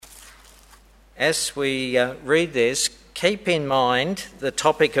as we read this, keep in mind the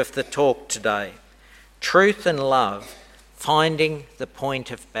topic of the talk today: truth and love, finding the point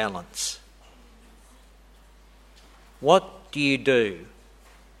of balance. What do you do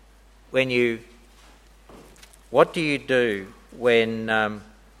when you're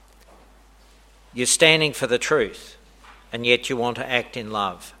standing for the truth and yet you want to act in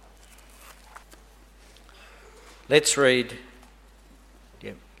love? Let's read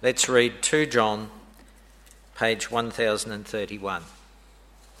 2 John, page 1031.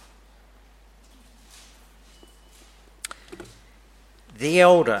 The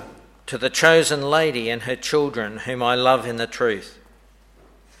elder to the chosen lady and her children, whom I love in the truth,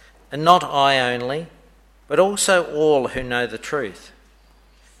 and not I only, but also all who know the truth,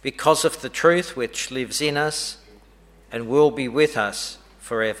 because of the truth which lives in us and will be with us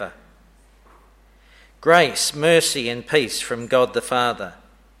forever. Grace, mercy and peace from God the Father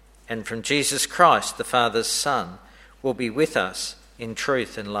and from Jesus Christ, the Father's Son, will be with us in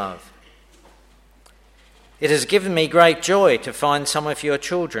truth and love. It has given me great joy to find some of your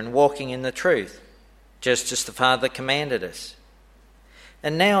children walking in the truth, just as the Father commanded us.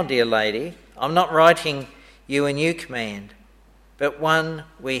 And now, dear lady, I'm not writing you a new command, but one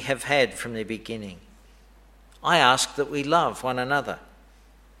we have had from the beginning. I ask that we love one another.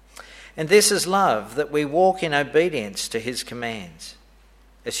 And this is love, that we walk in obedience to his commands.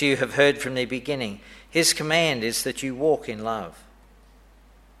 As you have heard from the beginning, his command is that you walk in love.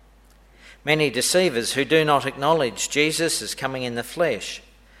 Many deceivers who do not acknowledge Jesus as coming in the flesh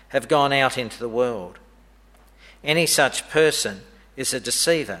have gone out into the world. Any such person is a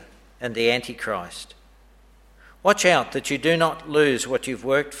deceiver and the Antichrist. Watch out that you do not lose what you've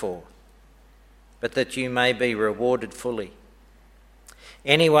worked for, but that you may be rewarded fully.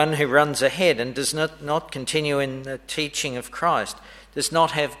 Anyone who runs ahead and does not continue in the teaching of Christ does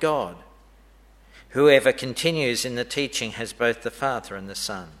not have God. Whoever continues in the teaching has both the Father and the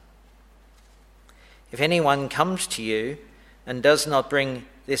Son. If anyone comes to you and does not bring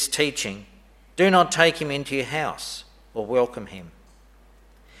this teaching, do not take him into your house or welcome him.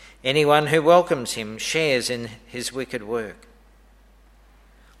 Anyone who welcomes him shares in his wicked work.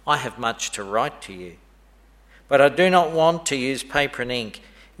 I have much to write to you, but I do not want to use paper and ink.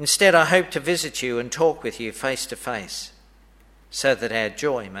 Instead, I hope to visit you and talk with you face to face, so that our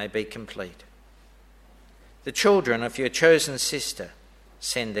joy may be complete. The children of your chosen sister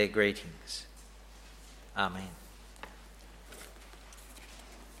send their greetings. Amen.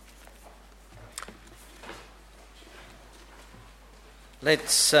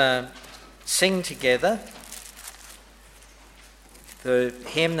 Let's sing together the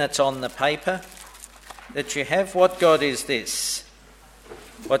hymn that's on the paper that you have. What God is this?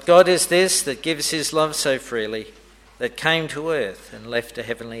 What God is this that gives his love so freely, that came to earth and left a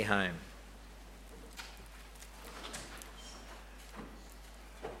heavenly home?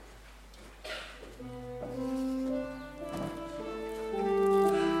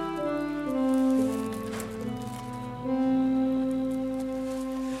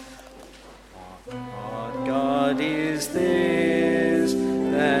 What God is this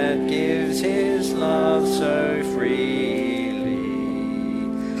that gives his love so freely,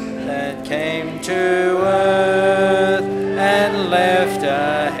 that came to earth and left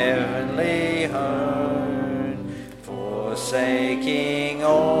a heavenly home, forsaking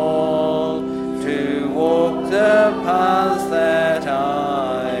all to walk the paths that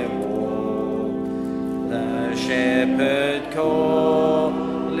I walk, the shepherd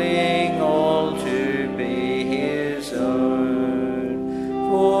calling all to be his own.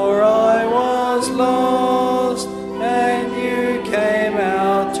 For I was lost and you came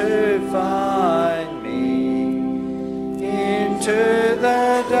out to find me, into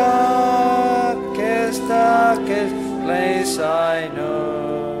the darkest place I know.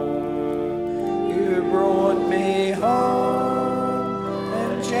 You brought me home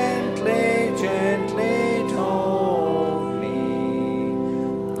and gently told me,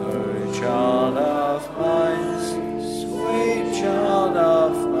 oh child of mine, sweet child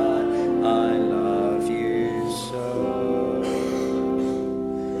of mine, I love you so.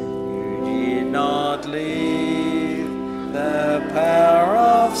 You did not leave the power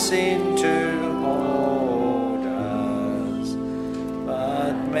of sin to hold us,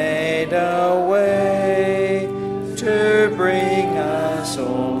 but made a way to bring us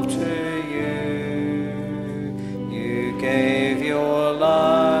all to you. You gave your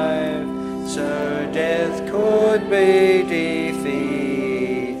life so death could be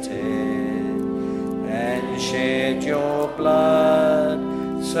defeated, and shed your blood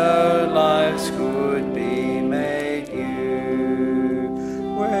so lives could be made new.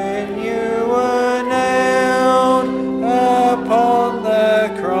 When you were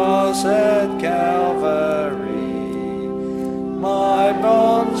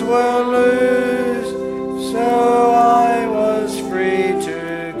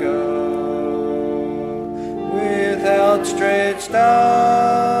outstretched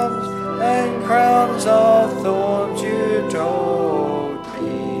arms and crowns of thorns you told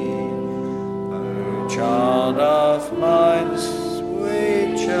me. O child of mine,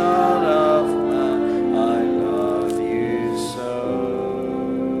 sweet child of mine, I love you so.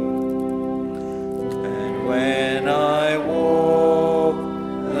 And when I walk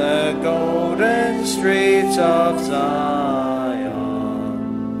the golden streets of Zion,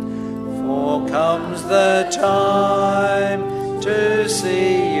 for comes the time to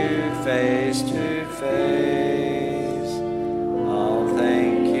see you face to face, I'll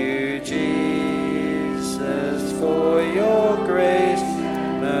thank you, Jesus, for your grace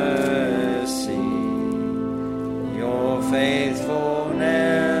and mercy, your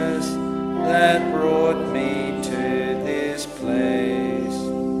faithfulness that brought me to this place.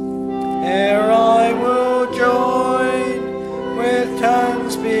 Here I will join with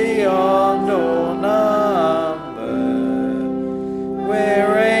tongues beyond all number,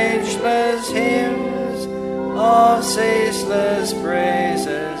 where ageless hymns of ceaseless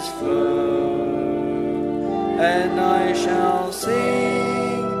praises flow, and I shall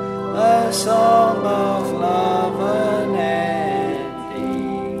sing a song of love unending.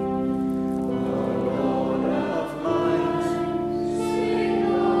 O Lord of mine, sing,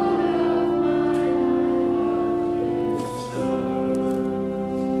 Lord of mine,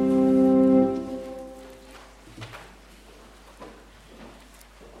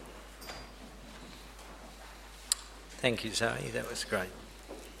 Thank you, Zoe. That was great.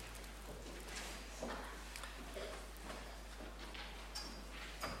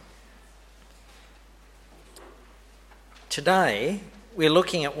 Today, we're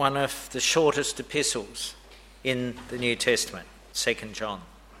looking at one of the shortest epistles in the New Testament, 2 John.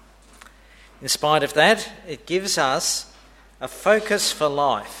 In spite of that, it gives us a focus for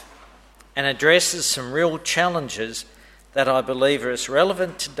life and addresses some real challenges that I believe are as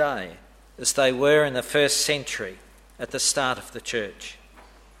relevant today as they were in the first century at the start of the church.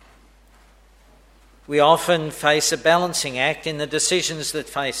 We often face a balancing act in the decisions that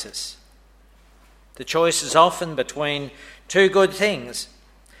face us. The choice is often between two good things.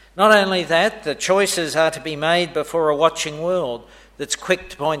 Not only that, the choices are to be made before a watching world that's quick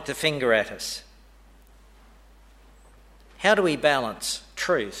to point the finger at us. How do we balance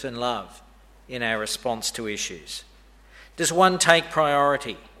truth and love in our response to issues? Does one take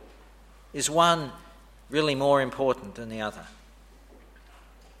priority? Is one really more important than the other?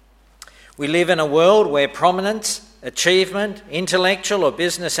 We live in a world where prominence, achievement, intellectual or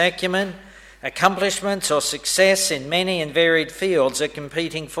business acumen, accomplishments or success in many and varied fields are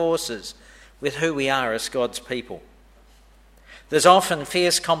competing forces with who we are as God's people. There's often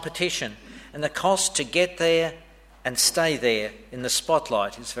fierce competition, and the cost to get there and stay there in the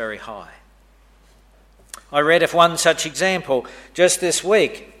spotlight is very high. I read of one such example just this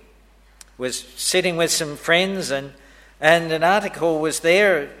week. Was sitting with some friends and an article was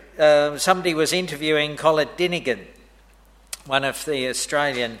there. Somebody was interviewing Colette Dinnigan, one of the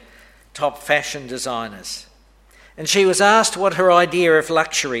Australian top fashion designers. And she was asked what her idea of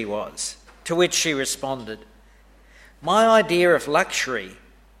luxury was, to which she responded, "My idea of luxury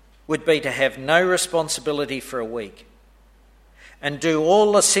would be to have no responsibility for a week and do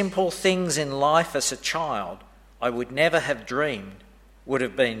all the simple things in life as a child I would never have dreamed would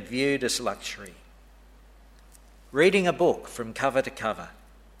have been viewed as luxury. Reading a book from cover to cover,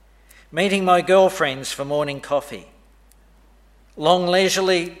 meeting my girlfriends for morning coffee, long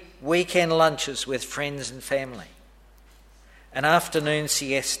leisurely weekend lunches with friends and family, an afternoon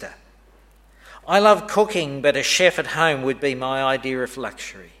siesta. I love cooking, but a chef at home would be my idea of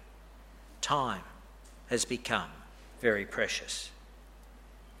luxury. Time has become very precious."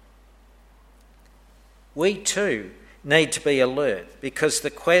 We too need to be alert, because the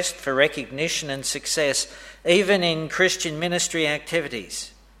quest for recognition and success, even in Christian ministry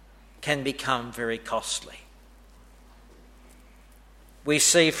activities, can become very costly. We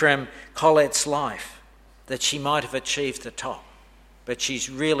see from Colette's life that she might have achieved the top, but she's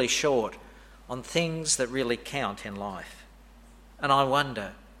really short on things that really count in life. And I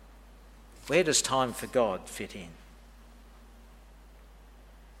wonder, where does time for God fit in?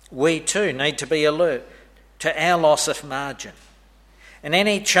 We too need to be alert to our loss of margin and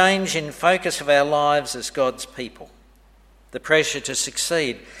any change in focus of our lives as God's people. The pressure to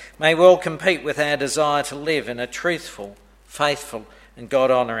succeed may well compete with our desire to live in a truthful, faithful and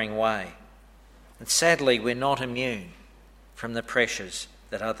God-honouring way. And sadly, we're not immune from the pressures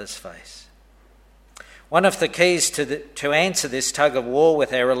that others face. One of the keys to answer this tug of war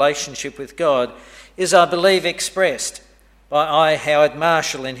with our relationship with God is, I believe, expressed by I. Howard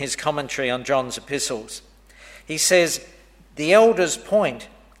Marshall in his commentary on John's epistles. He says, the elder's point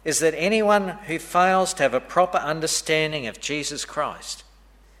is that anyone who fails to have a proper understanding of Jesus Christ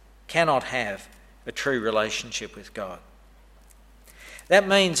cannot have a true relationship with God. That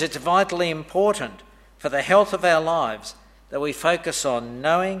means it's vitally important for the health of our lives that we focus on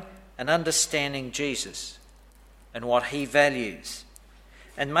knowing and understanding Jesus and what he values,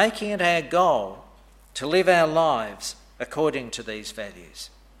 and making it our goal to live our lives according to these values.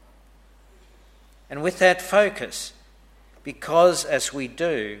 And with that focus, because as we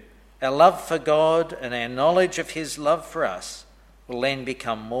do, our love for God and our knowledge of his love for us will then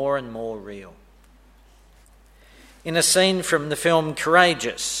become more and more real. In a scene from the film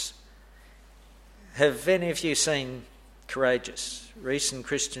Courageous, have any of you seen Courageous? Recent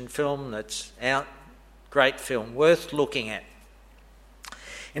Christian film that's out, great film, worth looking at.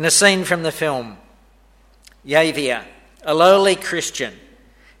 In a scene from the film, Javier, a lowly Christian,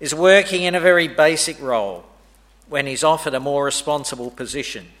 is working in a very basic role when he's offered a more responsible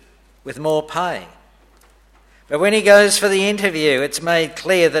position with more pay. But when he goes for the interview, it's made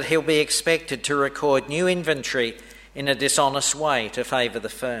clear that he'll be expected to record new inventory in a dishonest way to favour the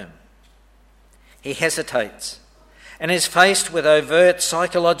firm. He hesitates and is faced with overt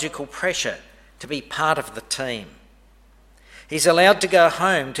psychological pressure to be part of the team. He's allowed to go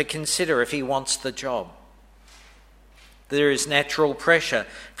home to consider if he wants the job. There is natural pressure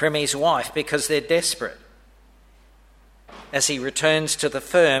from his wife because they're desperate. As he returns to the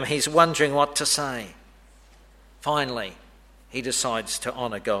firm, he's wondering what to say. Finally, he decides to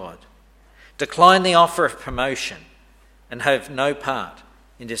honour God, decline the offer of promotion, and have no part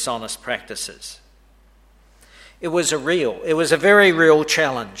in dishonest practices. It was a very real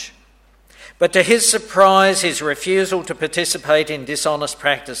challenge. But to his surprise, his refusal to participate in dishonest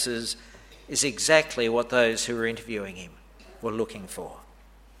practices is exactly what those who were interviewing him were looking for.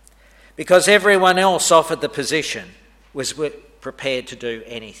 Because everyone else offered the position was prepared to do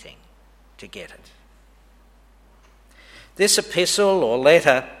anything to get it. This epistle or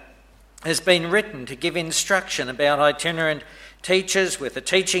letter has been written to give instruction about itinerant teachers with a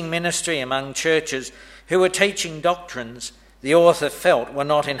teaching ministry among churches who were teaching doctrines the author felt were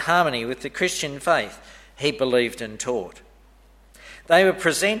not in harmony with the Christian faith he believed and taught. They were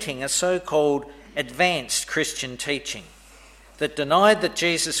presenting a so-called advanced Christian teaching that denied that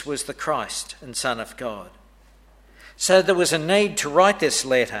Jesus was the Christ and Son of God. So there was a need to write this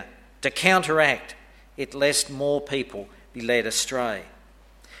letter to counteract it, lest more people be led astray,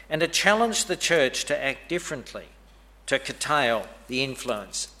 and to challenge the church to act differently, to curtail the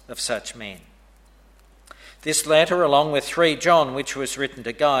influence of such men. This letter, along with 3 John, which was written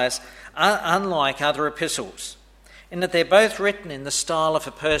to Gaius, are unlike other epistles in that they're both written in the style of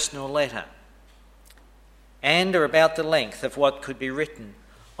a personal letter and are about the length of what could be written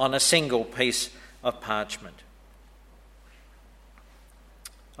on a single piece of parchment,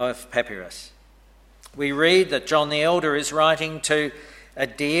 of papyrus. We read that John the Elder is writing to a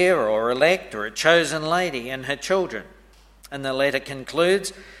dear or elect or a chosen lady and her children, and the letter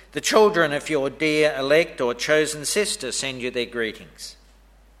concludes, "The children of your dear elect or chosen sister send you their greetings."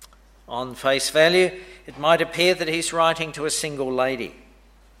 On face value, it might appear that he's writing to a single lady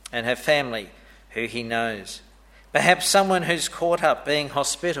and her family who he knows, perhaps someone who's caught up being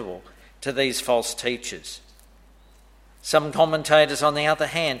hospitable to these false teachers. Some commentators, on the other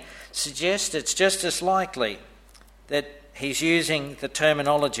hand, suggest it's just as likely that he's using the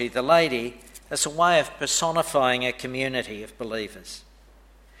terminology, the lady, as a way of personifying a community of believers.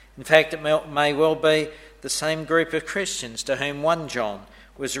 In fact, it may well be the same group of Christians to whom 1 John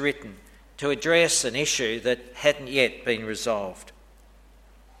was written to address an issue that hadn't yet been resolved.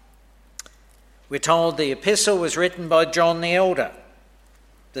 We're told the epistle was written by John the Elder.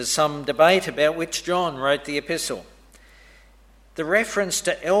 There's some debate about which John wrote the epistle. The reference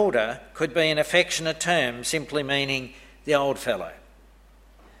to elder could be an affectionate term simply meaning the old fellow.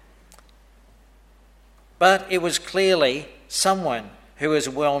 But it was clearly someone who was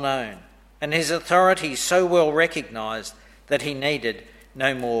well known, and his authority so well recognised that he needed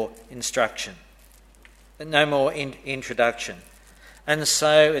no more instruction, no more introduction. And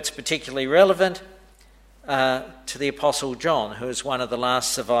so it's particularly relevant to the Apostle John, who is one of the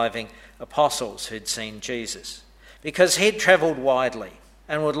last surviving apostles who'd seen Jesus, because he'd travelled widely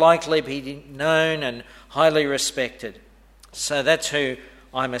and would likely be known and highly respected. So that's who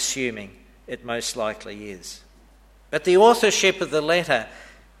I'm assuming it most likely is. But the authorship of the letter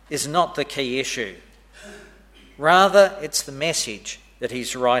is not the key issue. Rather, it's the message that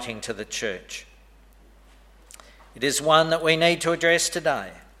he's writing to the church. It is one that we need to address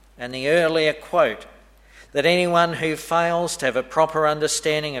today, and the earlier quote that anyone who fails to have a proper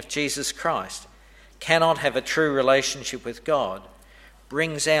understanding of Jesus Christ cannot have a true relationship with God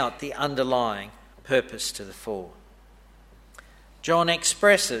brings out the underlying purpose to the fore. John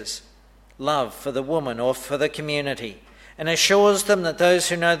expresses love for the woman or for the community and assures them that those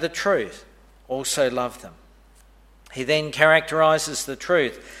who know the truth also love them. He then characterises the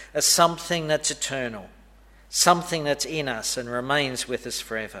truth as something that's eternal, something that's in us and remains with us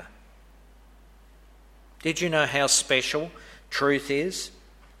forever. Did you know how special truth is?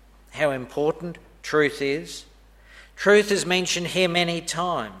 How important truth is? Truth is mentioned here many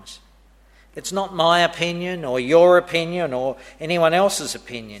times. It's not my opinion or your opinion or anyone else's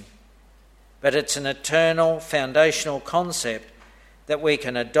opinion, but it's an eternal foundational concept that we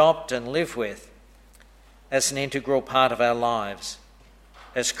can adopt and live with as an integral part of our lives,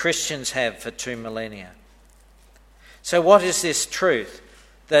 as Christians have for 2 millennia. So what is this truth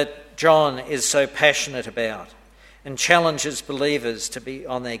that John is so passionate about and challenges believers to be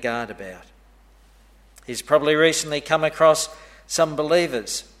on their guard about? He's probably recently come across some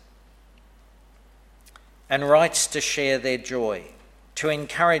believers and writes to share their joy, to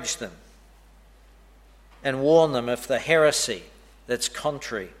encourage them and warn them of the heresy that's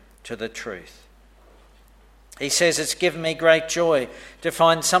contrary to the truth. He says, "It's given me great joy to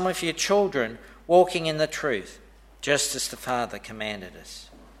find some of your children walking in the truth, just as the Father commanded us."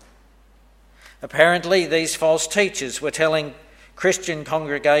 Apparently, these false teachers were telling Christian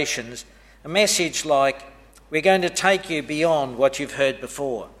congregations a message like, "We're going to take you beyond what you've heard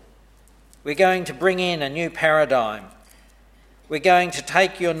before. We're going to bring in a new paradigm. We're going to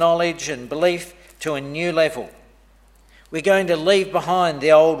take your knowledge and belief to a new level. We're going to leave behind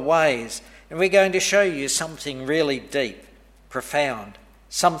the old ways, and we're going to show you something really deep, profound,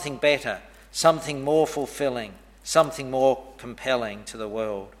 something better, something more fulfilling, something more compelling to the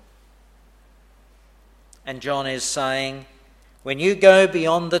world." And John is saying, when you go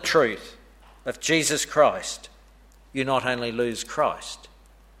beyond the truth of Jesus Christ, you not only lose Christ,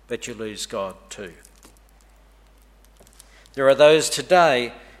 but you lose God too. There are those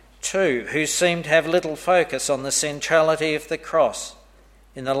today too who seem to have little focus on the centrality of the cross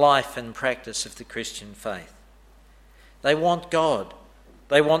in the life and practice of the Christian faith. They want God,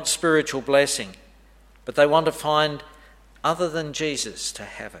 they want spiritual blessing, but they want to find other than Jesus to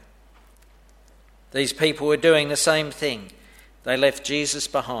have it. These people were doing the same thing. They left Jesus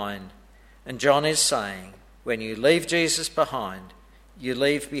behind, and John is saying, when you leave Jesus behind, you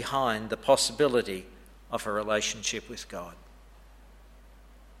leave behind the possibility of a relationship with God.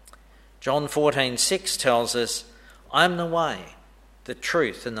 John 14:6 tells us, "I am the way, the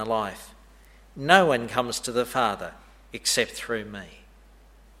truth and the life. No one comes to the Father except through me."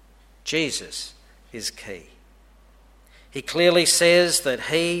 Jesus is key. He clearly says that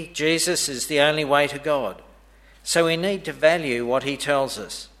he, Jesus, is the only way to God. So we need to value what he tells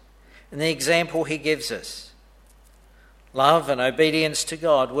us and the example he gives us. Love and obedience to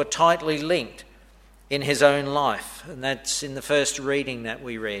God were tightly linked in his own life, and that's in the first reading that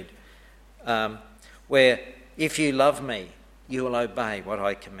we read, where, "If you love me, you will obey what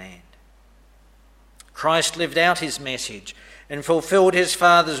I command." Christ lived out his message and fulfilled his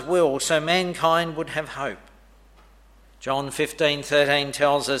Father's will so mankind would have hope. John 15:13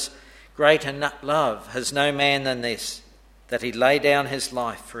 tells us, "Greater love has no man than this, that he lay down his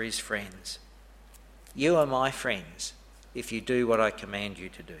life for his friends." You are my friends if you do what I command you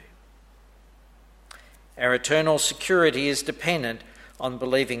to do. Our eternal security is dependent on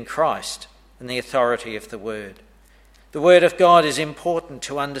believing Christ and the authority of the Word. The Word of God is important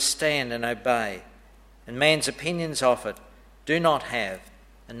to understand and obey, and man's opinions of it do not have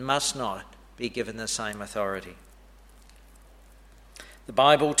and must not be given the same authority. The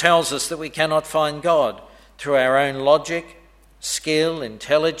Bible tells us that we cannot find God through our own logic, skill,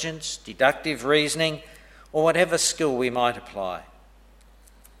 intelligence, deductive reasoning, or whatever skill we might apply.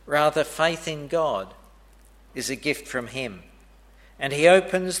 Rather, faith in God is a gift from him, and he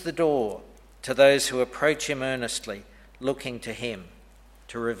opens the door to those who approach him earnestly, looking to him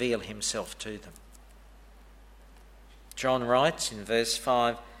to reveal himself to them. John writes in verse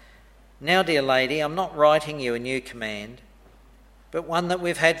 5, "Now, dear lady, I'm not writing you a new command, but one that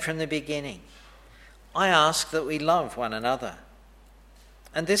we've had from the beginning. I ask that we love one another.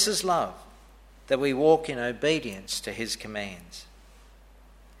 And this is love, that we walk in obedience to his commands.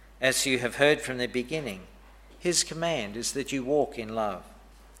 As you have heard from the beginning, his command is that you walk in love."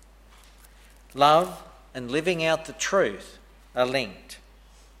 Love and living out the truth are linked.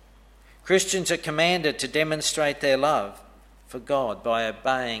 Christians are commanded to demonstrate their love for God by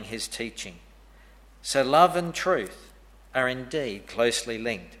obeying his teaching. So love and truth are indeed closely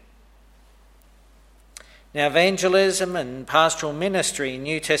linked. Now, evangelism and pastoral ministry in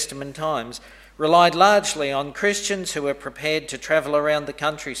New Testament times relied largely on Christians who were prepared to travel around the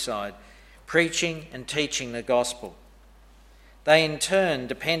countryside, preaching and teaching the gospel. They in turn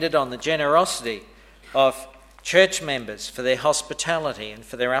depended on the generosity of church members for their hospitality and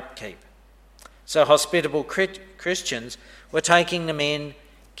for their upkeep. So hospitable Christians were taking them in,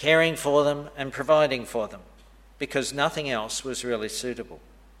 caring for them and providing for them, because nothing else was really suitable.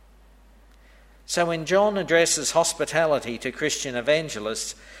 So when John addresses hospitality to Christian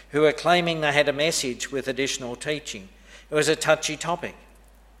evangelists who are claiming they had a message with additional teaching, it was a touchy topic.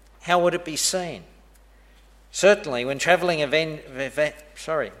 How would it be seen? Certainly when travelling evangelists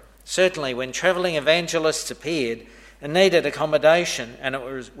appeared and needed accommodation and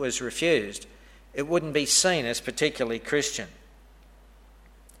it was refused, it wouldn't be seen as particularly Christian.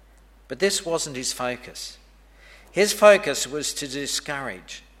 But this wasn't his focus. His focus was to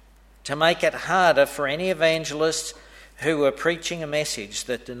discourage, to make it harder for any evangelists who were preaching a message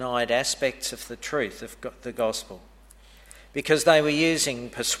that denied aspects of the truth of the gospel, because they were using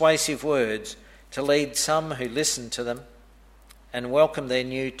persuasive words to lead some who listened to them and welcome their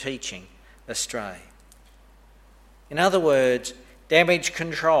new teaching astray. In other words, damage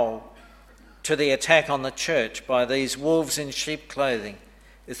control to the attack on the church by these wolves in sheep clothing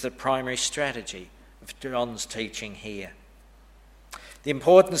is the primary strategy of John's teaching here. The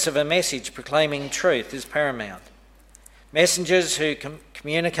importance of a message proclaiming truth is paramount. Messengers who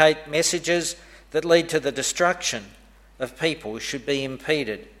communicate messages that lead to the destruction of people should be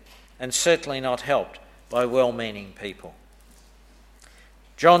impeded and certainly not helped by well-meaning people.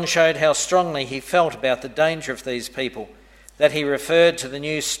 John showed how strongly he felt about the danger of these people, that he referred to the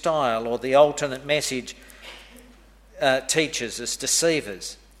new style or the alternate message teachers as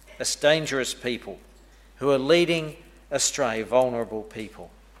deceivers, as dangerous people who are leading astray vulnerable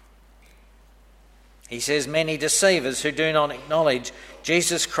people. He says many deceivers who do not acknowledge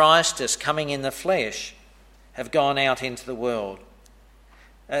Jesus Christ as coming in the flesh have gone out into the world.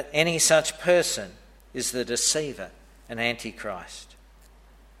 Any such person is the deceiver and antichrist.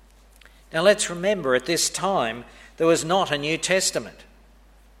 Now let's remember, at this time there was not a New Testament.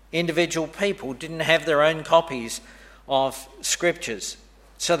 Individual people didn't have their own copies of scriptures,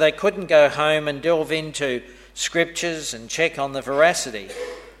 so they couldn't go home and delve into scriptures and check on the veracity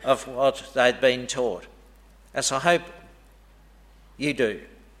of what they'd been taught, as I hope you do.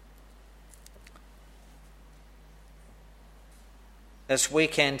 As we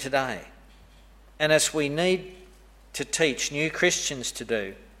can today, and as we need to teach new Christians to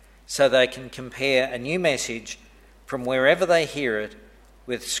do, so they can compare a new message from wherever they hear it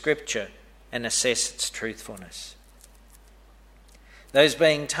with Scripture and assess its truthfulness. Those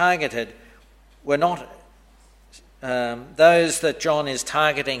being targeted were not, those that John is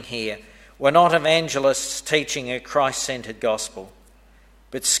targeting here were not evangelists teaching a Christ-centred gospel,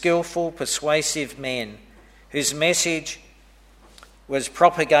 but skillful, persuasive men whose message was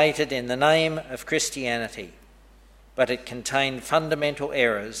propagated in the name of Christianity, but it contained fundamental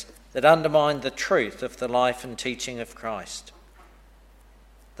errors that undermined the truth of the life and teaching of Christ.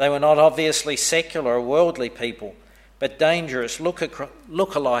 They were not obviously secular or worldly people, but dangerous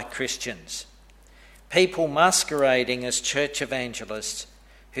look-alike Christians, people masquerading as church evangelists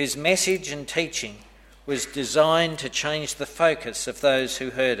whose message and teaching was designed to change the focus of those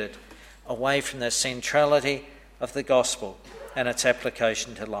who heard it away from the centrality of the gospel and its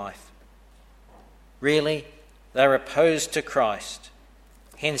application to life. Really, they're opposed to Christ,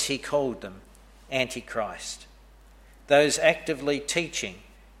 hence he called them Antichrist, those actively teaching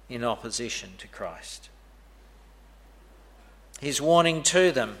in opposition to Christ. His warning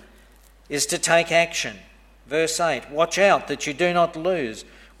to them is to take action. Verse 8, watch out that you do not lose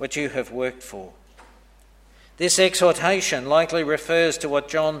what you have worked for. This exhortation likely refers to what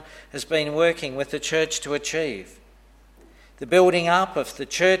John has been working with the church to achieve, the building up of the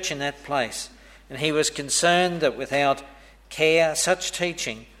church in that place, and he was concerned that without care, such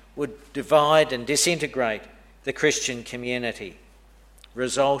teaching would divide and disintegrate the Christian community,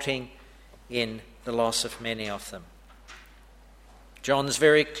 resulting in the loss of many of them. John's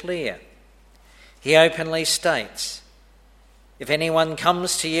very clear. He openly states, if anyone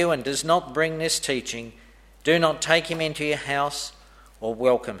comes to you and does not bring this teaching, do not take him into your house or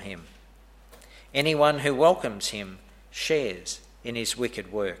welcome him. Anyone who welcomes him shares in his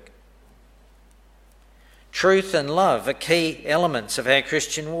wicked work. Truth and love are key elements of our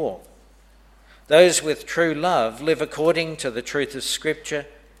Christian walk. Those with true love live according to the truth of Scripture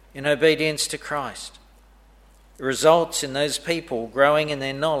in obedience to Christ. It results in those people growing in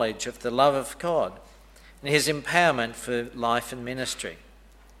their knowledge of the love of God and his empowerment for life and ministry.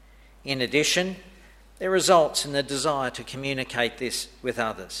 In addition, there results in the desire to communicate this with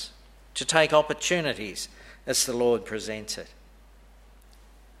others. to take opportunities as the Lord presents it.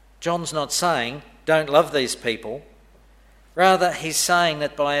 John's not saying, don't love these people. Rather, he's saying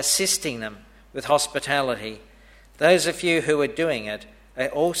that by assisting them with hospitality, those of you who are doing it are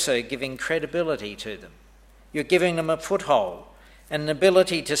also giving credibility to them. You're giving them a foothold and an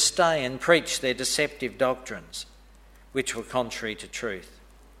ability to stay and preach their deceptive doctrines, which were contrary to truth.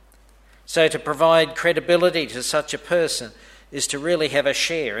 So to provide credibility to such a person is to really have a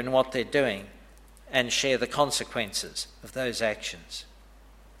share in what they're doing and share the consequences of those actions.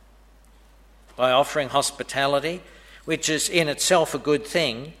 By offering hospitality, which is in itself a good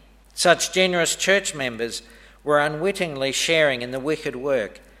thing, such generous church members were unwittingly sharing in the wicked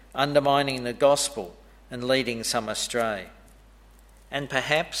work, undermining the gospel and leading some astray, and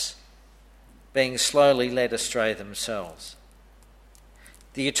perhaps being slowly led astray themselves.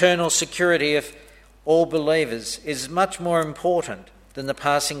 The eternal security of all believers is much more important than the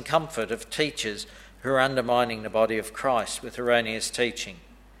passing comfort of teachers who are undermining the body of Christ with erroneous teaching.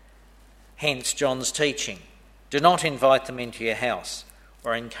 Hence John's teaching. Do not invite them into your house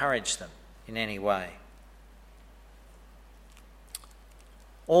or encourage them in any way.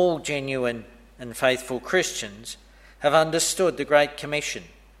 All genuine and faithful Christians have understood the Great Commission,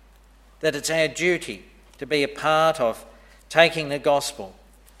 that it's our duty to be a part of taking the gospel,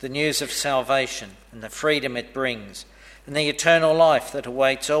 the news of salvation and the freedom it brings, and the eternal life that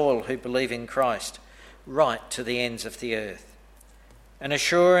awaits all who believe in Christ, right to the ends of the earth, and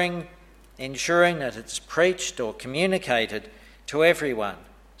ensuring that it's preached or communicated to everyone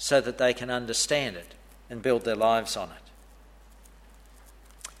so that they can understand it and build their lives on it.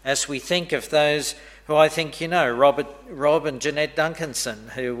 As we think of those who I think you know, Rob and Jeanette Duncanson,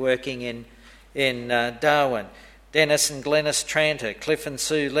 who are working in Darwin, Dennis and Glenys Tranter, Cliff and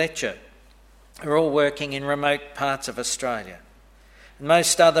Sue Letcher, are all working in remote parts of Australia. And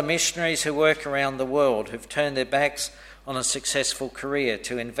most other missionaries who work around the world who've turned their backs on a successful career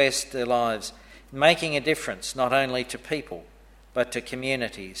to invest their lives in making a difference not only to people but to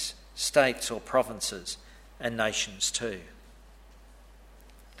communities, states or provinces and nations too.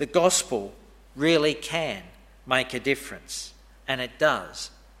 The gospel really can make a difference, and it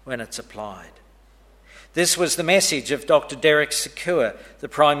does when it's applied. This was the message of Dr. Derek Secure, the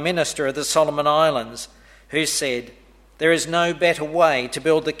Prime Minister of the Solomon Islands, who said, "There is no better way to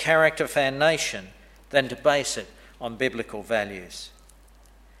build the character of our nation than to base it on biblical values."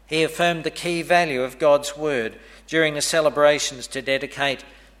 He affirmed the key value of God's word during the celebrations to dedicate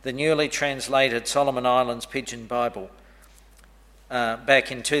the newly translated Solomon Islands Pidgin Bible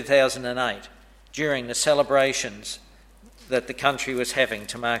back in 2008, during the celebrations that the country was having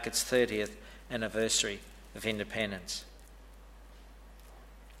to mark its 30th anniversary of independence.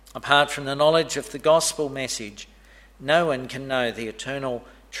 Apart from the knowledge of the gospel message, no one can know the eternal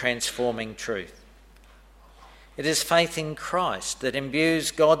transforming truth. It is faith in Christ that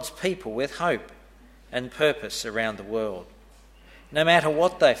imbues God's people with hope and purpose around the world, no matter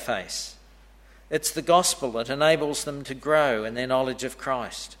what they face. It's the gospel that enables them to grow in their knowledge of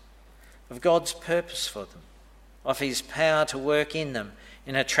Christ, of God's purpose for them, of his power to work in them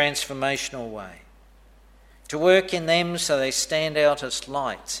in a transformational way, to work in them so they stand out as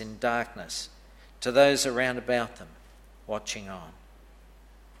lights in darkness to those around about them watching on.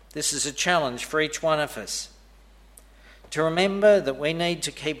 This is a challenge for each one of us, to remember that we need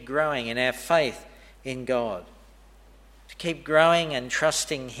to keep growing in our faith in God, to keep growing and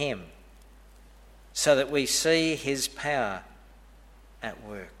trusting him so that we see his power at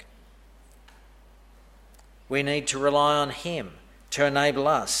work. We need to rely on him to enable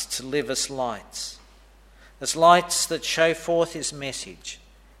us to live as lights that show forth his message,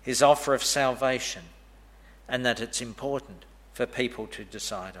 his offer of salvation, and that it's important for people to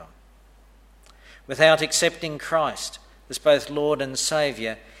decide on. Without accepting Christ as both Lord and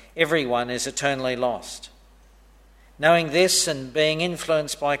Saviour, everyone is eternally lost. Knowing this and being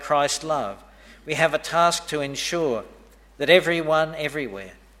influenced by Christ's love, we have a task to ensure that everyone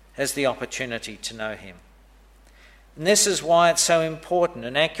everywhere has the opportunity to know him. And this is why it's so important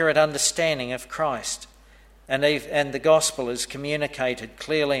an accurate understanding of Christ and the gospel is communicated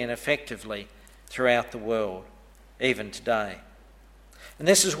clearly and effectively throughout the world, even today. And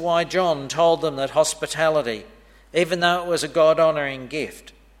this is why John told them that hospitality, even though it was a God-honouring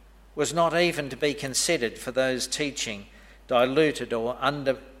gift, was not even to be considered for those teaching diluted or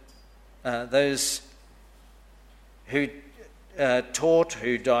those who taught,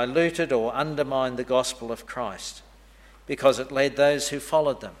 who diluted or undermined the gospel of Christ, because it led those who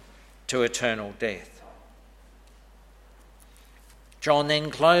followed them to eternal death. John then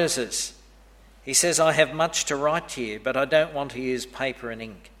closes. He says, "I have much to write to you, but I don't want to use paper and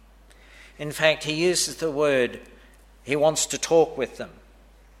ink. In fact, he uses the word, he wants to talk with them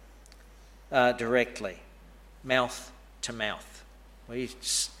directly, mouth to mouth.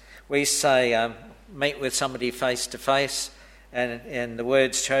 We say meet with somebody face to face, and the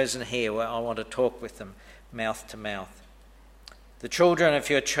word's chosen here, where I want to talk with them mouth to mouth. The children of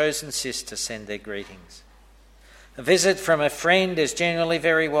your chosen sister send their greetings. A visit from a friend is generally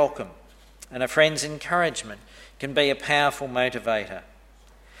very welcome, and a friend's encouragement can be a powerful motivator.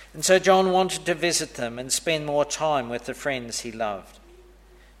 And so John wanted to visit them and spend more time with the friends he loved,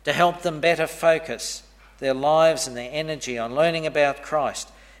 to help them better focus their lives and their energy on learning about Christ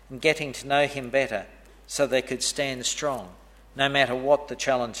and getting to know him better so they could stand strong no matter what the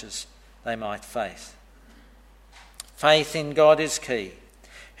challenges they might face. Faith in God is key.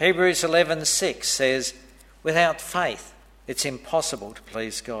 Hebrews 11:6 says, without faith it's impossible to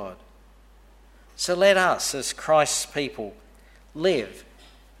please God. So let us, as Christ's people, live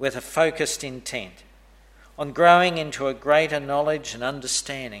with a focused intent on growing into a greater knowledge and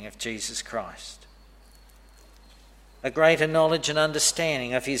understanding of Jesus Christ, a greater knowledge and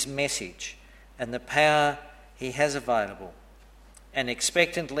understanding of his message and the power he has available, and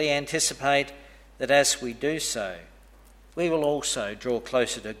expectantly anticipate that as we do so, we will also draw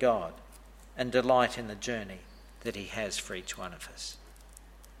closer to God and delight in the journey that he has for each one of us.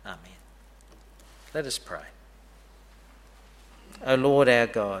 Amen. Let us pray. O Lord our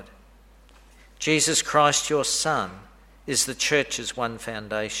God, Jesus Christ your Son is the church's one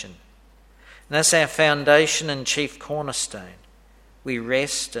foundation. And as our foundation and chief cornerstone, we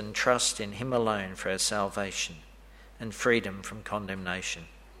rest and trust in him alone for our salvation and freedom from condemnation.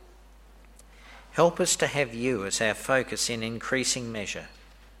 Help us to have you as our focus in increasing measure.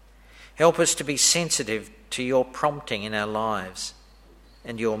 Help us to be sensitive to your prompting in our lives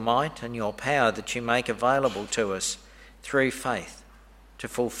and your might and your power that you make available to us through faith to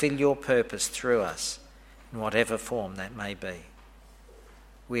fulfil your purpose through us in whatever form that may be.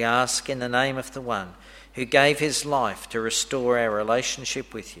 We ask in the name of the one who gave his life to restore our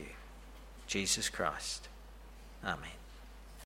relationship with you, Jesus Christ. Amen.